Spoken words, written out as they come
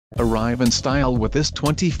Arrive in style with this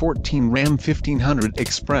 2014 Ram 1500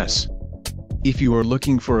 Express. If you are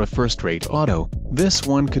looking for a first-rate auto, this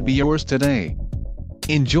one could be yours today.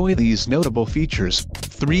 Enjoy these notable features: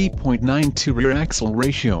 3.92 rear axle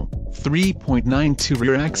ratio, 3.92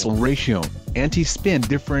 rear axle ratio, anti-spin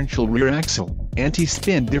differential rear axle,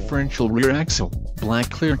 anti-spin differential rear axle, black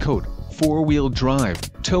clear coat, 4-wheel drive,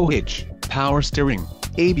 tow hitch, power steering,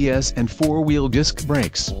 ABS and 4-wheel disc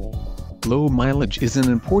brakes. Low mileage is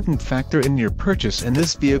an important factor in your purchase, and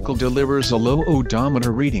this vehicle delivers a low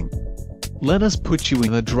odometer reading. Let us put you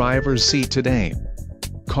in the driver's seat today.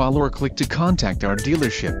 Call or click to contact our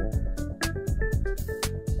dealership.